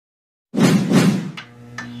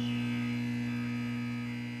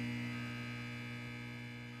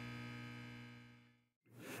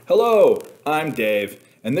Hello, I'm Dave,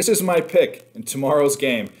 and this is my pick in tomorrow's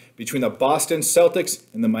game between the Boston Celtics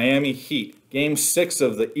and the Miami Heat, Game 6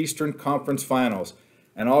 of the Eastern Conference Finals.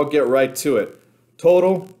 And I'll get right to it.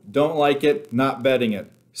 Total, don't like it, not betting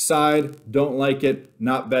it. Side, don't like it,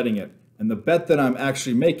 not betting it. And the bet that I'm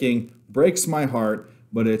actually making breaks my heart,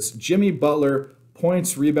 but it's Jimmy Butler,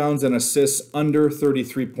 points, rebounds, and assists under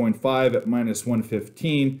 33.5 at minus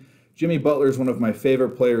 115. Jimmy Butler is one of my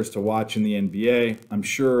favorite players to watch in the NBA. I'm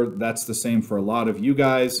sure that's the same for a lot of you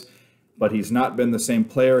guys, but he's not been the same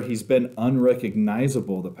player. He's been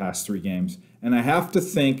unrecognizable the past 3 games. And I have to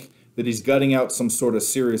think that he's gutting out some sort of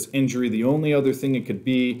serious injury. The only other thing it could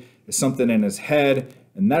be is something in his head,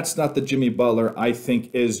 and that's not the Jimmy Butler I think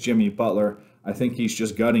is Jimmy Butler. I think he's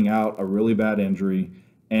just gutting out a really bad injury,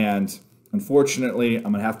 and unfortunately, I'm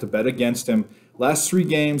going to have to bet against him. Last 3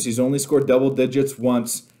 games, he's only scored double digits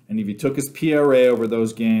once, and if you took his PRA over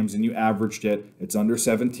those games and you averaged it, it's under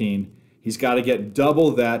 17. He's got to get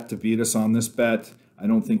double that to beat us on this bet. I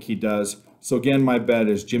don't think he does. So again, my bet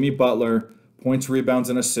is Jimmy Butler, points, rebounds,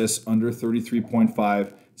 and assists under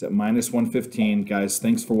 33.5. It's at minus 115. Guys,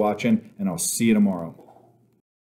 thanks for watching, and I'll see you tomorrow.